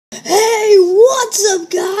up,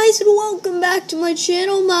 guys, and welcome back to my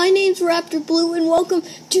channel. My name's Raptor Blue, and welcome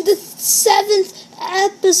to the 7th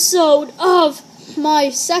episode of my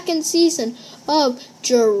second season of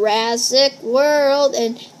Jurassic World.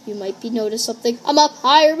 And you might be noticing something. I'm up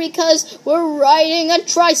higher because we're riding a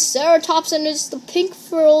Triceratops, and it's the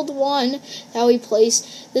pink-frilled one that we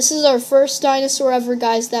placed. This is our first dinosaur ever,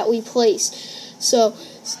 guys, that we placed. So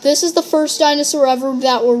this is the first dinosaur ever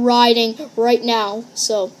that we're riding right now.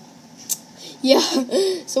 So yeah,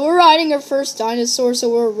 so we're riding our first dinosaur, so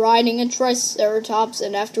we're riding a Triceratops,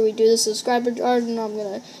 and after we do the subscriber garden, I'm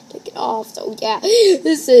gonna take it off. So yeah,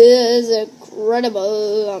 this is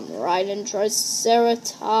incredible. I'm riding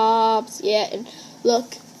Triceratops, yeah, and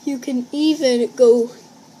look, you can even go,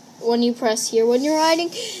 when you press here when you're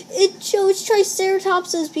riding, it shows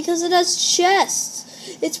Triceratopses because it has chests.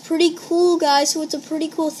 It's pretty cool, guys, so it's a pretty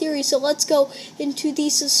cool theory. So let's go into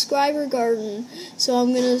the subscriber garden. So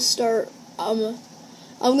I'm gonna start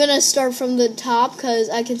from the top because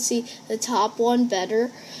I can see the top one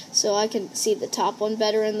better. So I can see the top one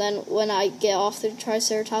better, and then when I get off the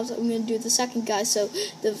Triceratops, I'm going to do the second guy. So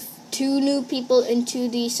the two new people into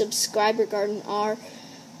the subscriber garden are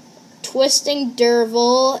Twisting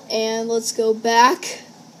Dervil, and let's go back,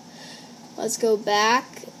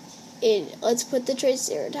 and let's put the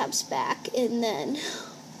Triceratops back, and then,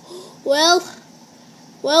 well,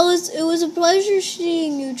 it was a pleasure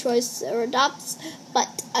seeing you, Triceratops,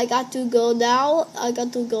 but I got to go now.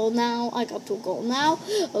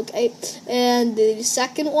 Okay, and the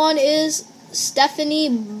second one is Stephanie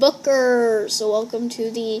Booker. So welcome to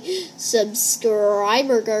the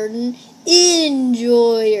subscriber garden.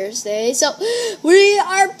 Enjoy your stay. So we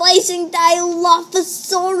are placing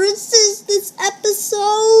Dilophosaurus this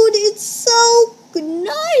episode. It's so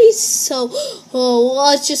nice. So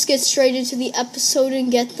let's just get straight into the episode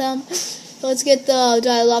and get them. Let's get the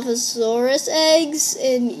Dilophosaurus eggs,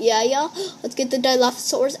 and yeah, let's get the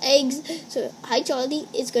Dilophosaurus eggs. So hi Charlie,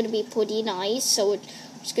 it's gonna be pretty nice. So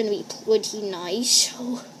it's gonna be pretty nice.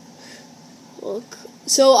 So look.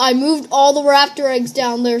 So I moved all the raptor eggs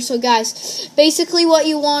down there. So guys, basically what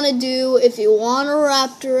you want to do, if you want a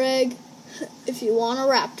raptor egg,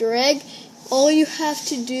 all you have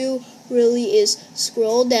to do really is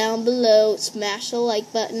scroll down below, smash the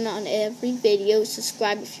like button on every video,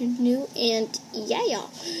 subscribe if you're new, and yeah.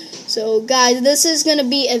 So guys, this is going to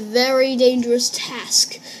be a very dangerous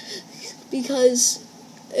task, because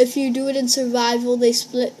if you do it in survival, they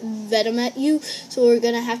split venom at you, so we're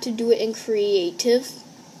going to have to do it in creative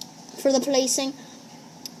for the placing.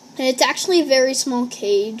 And it's actually a very small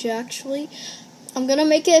cage, actually. I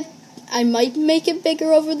might make it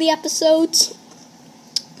bigger over the episodes,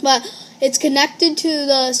 but it's connected to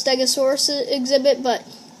the Stegosaurus exhibit, but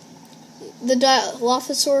the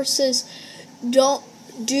Dilophosauruses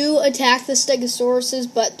do attack the Stegosauruses,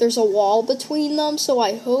 but there's a wall between them, so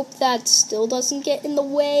I hope that still doesn't get in the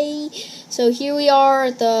way. So here we are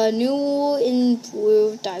at the new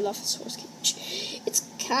improved Dilophosaurus cage. It's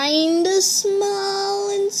kinda small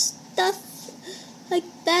and stuff like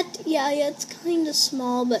that. Yeah, it's kind of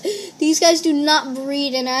small, but these guys do not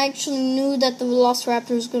breed, and I actually knew that the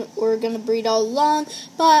Velociraptors were going to breed all along,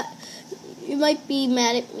 but you might be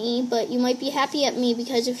mad at me, but you might be happy at me,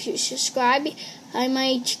 because if you subscribe, I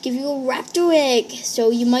might give you a raptor egg, so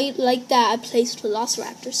you might like that. I placed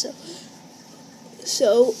Velociraptor,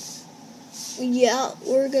 so yeah,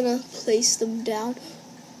 we're going to place them down.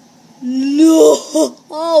 No!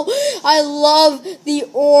 Oh, I love the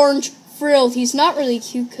orange frilled. He's not really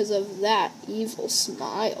cute because of that evil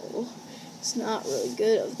smile. It's not really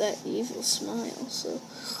good of that evil smile, so.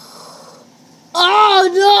 Oh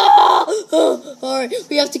no! Alright,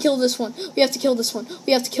 we have to kill this one.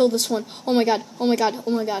 Oh my god.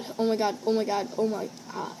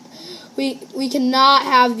 We cannot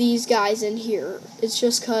have these guys in here. It's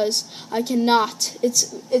just cause I cannot.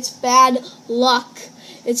 It's bad luck.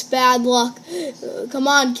 Come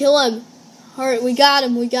on, kill him. Alright, we got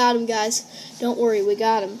him, guys. Don't worry, we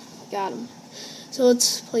got him. So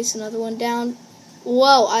let's place another one down.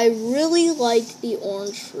 Whoa, I really like the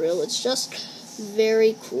orange frill. It's just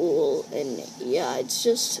very cool, and yeah, it's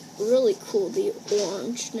just really cool, the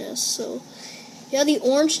orangeness. So yeah, the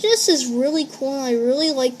orangeness is really cool, and I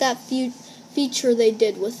really like that feature they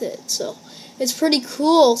did with it. So it's pretty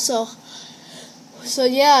cool. So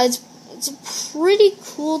yeah, it's a pretty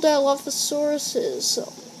cool Dilophosauruses.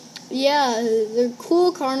 So yeah, they're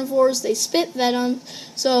cool carnivores. They spit venom.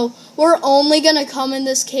 So we're only gonna come in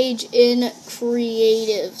this cage in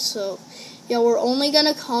creative. So Yeah, we're only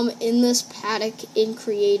going to come in this paddock in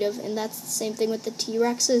creative, and that's the same thing with the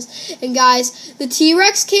T-Rexes. And guys, the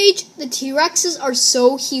T-Rex cage, the T-Rexes are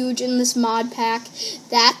so huge in this mod pack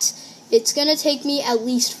that it's going to take me at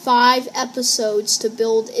least 5 episodes to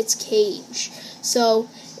build its cage. So,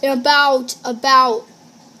 on the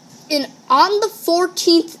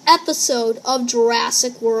 14th episode of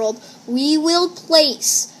Jurassic World, we will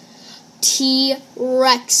place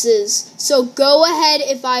T-Rexes. So go ahead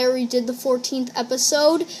if I already did the 14th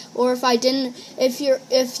episode, or if I didn't, if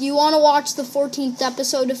you want to watch the 14th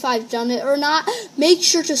episode, if I've done it or not, make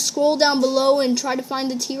sure to scroll down below and try to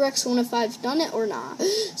find the T-Rex one if I've done it or not.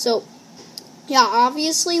 So yeah,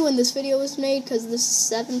 obviously when this video was made, because this is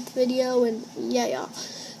the 7th video, and yeah.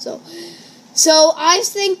 So I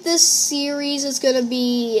think this series is gonna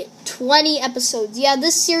be 20 episodes. Yeah,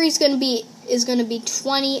 this series is gonna be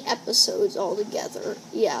 20 episodes altogether.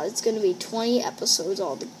 Yeah, it's gonna be 20 episodes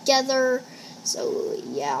altogether. So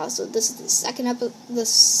yeah, so this is the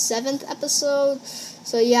 7th episode.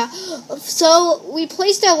 So yeah, so we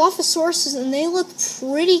placed Dilophosaurus, and they look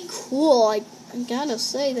pretty cool. I gotta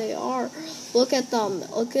say they are. Look at them.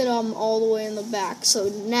 Look at them all the way in the back. So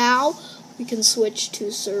now we can switch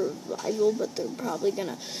to survival, but they're probably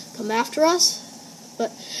gonna come after us.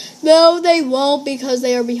 But no, they won't, because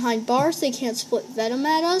they are behind bars. They can't split venom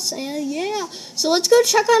at us. And yeah, so let's go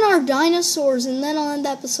check on our dinosaurs, and then I'll end the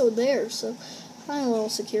episode there. So hi, little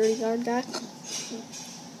security guard guy.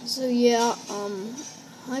 So yeah,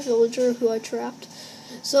 hi villager who I trapped.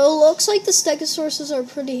 So it looks like the stegosauruses are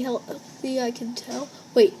pretty healthy, I can tell.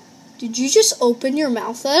 Wait, did you just open your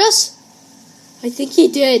mouth at us? I think he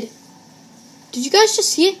did. Did you guys just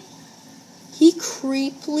see it? He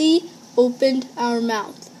creepily opened our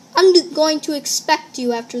mouth. I'm going to expect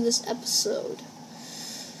you after this episode.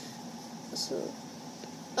 So,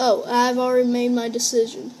 I've already made my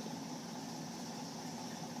decision.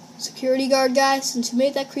 Security guard guy, since you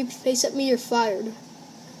made that creepy face at me, you're fired.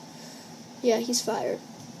 Yeah, he's fired.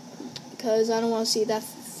 Because I don't want to see that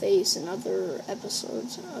face in other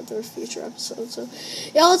episodes, other future episodes. So,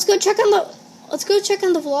 yeah, let's go check on the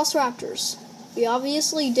Velociraptors. We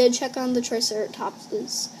obviously did check on the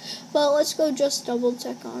Triceratopses, but let's go just double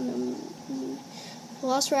check on them.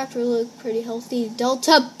 Velociraptor look pretty healthy.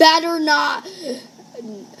 Delta better not.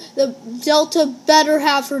 The Delta better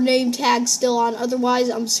have her name tag still on, otherwise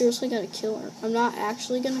I'm seriously gonna kill her. I'm not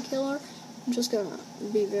actually gonna kill her. I'm just gonna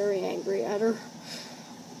be very angry at her.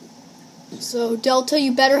 So Delta,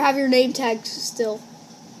 you better have your name tag still.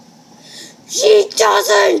 She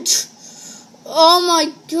doesn't! Oh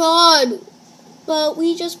my god! But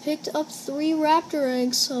we just picked up 3 raptor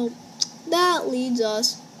eggs, so that leads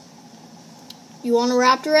us. You want a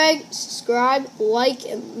raptor egg? Subscribe, like,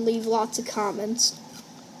 and leave lots of comments.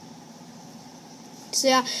 So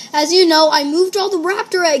yeah, as you know, I moved all the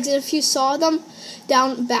raptor eggs, and if you saw them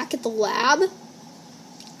down back at the lab,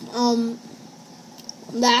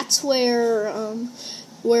 that's where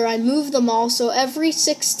I moved them all. So every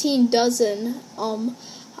 16 dozen, I'm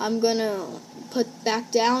gonna put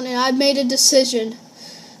back down, and I've made a decision.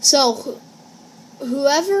 So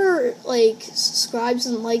whoever subscribes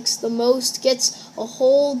and likes the most gets a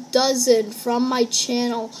whole dozen from my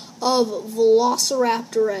channel of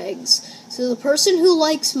Velociraptor eggs. So the person who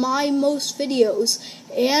likes my most videos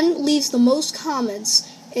and leaves the most comments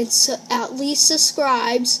and at least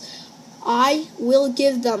subscribes, I will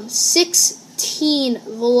give them 16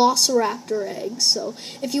 Velociraptor eggs. So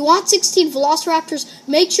if you want 16 Velociraptors,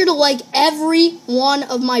 make sure to like every one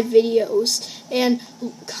of my videos and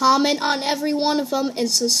comment on every one of them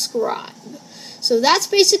and subscribe. So that's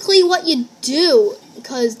basically what you do,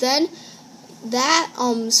 because then that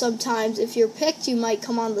sometimes if you're picked, you might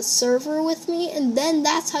come on the server with me, and then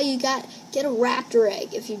that's how you get a raptor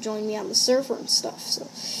egg if you join me on the server and stuff. So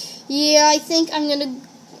yeah, I think I'm gonna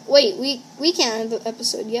wait, we can't end the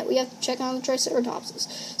episode yet. We have to check on the Triceratopses.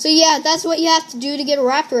 So yeah, that's what you have to do to get a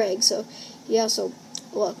raptor egg. So yeah, so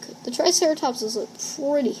look, the Triceratopses look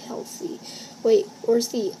pretty healthy. Wait, where's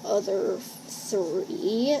the other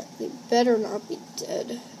 3? They better not be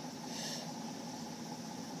dead.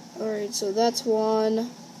 Alright, so that's 1.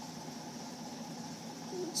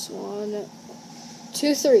 That's 1,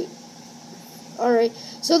 2, 3. Alright,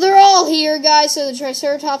 so they're all here, guys. So the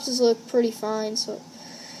Triceratopses look pretty fine. So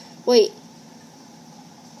wait,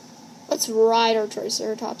 let's ride our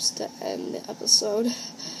Triceratops to end the episode.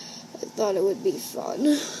 I thought it would be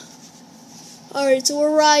fun. Alright, so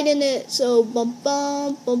we're riding it. So, bum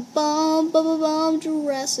bum, bum bum, bum bum bum,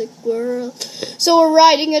 Jurassic World. So we're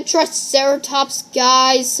riding a Triceratops,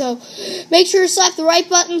 guys. So make sure to slap the right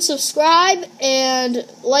button, subscribe, and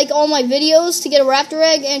like all my videos to get a raptor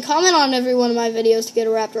egg, and comment on every one of my videos to get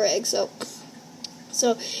a raptor egg. So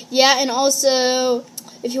yeah, and also,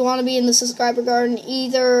 if you want to be in the subscriber garden,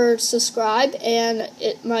 either subscribe, and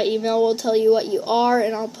my email will tell you what you are,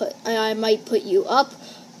 and I might put you up.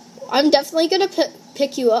 I'm definitely gonna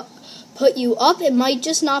put you up. It might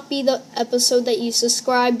just not be the episode that you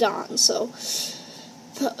subscribed on. So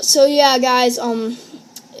yeah, guys.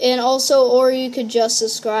 And also, or you could just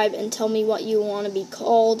subscribe and tell me what you want to be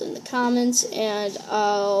called in the comments, and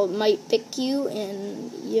I might pick you.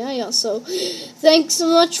 And yeah. So thanks so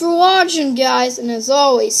much for watching, guys. And as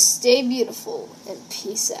always, stay beautiful and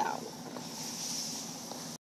peace out.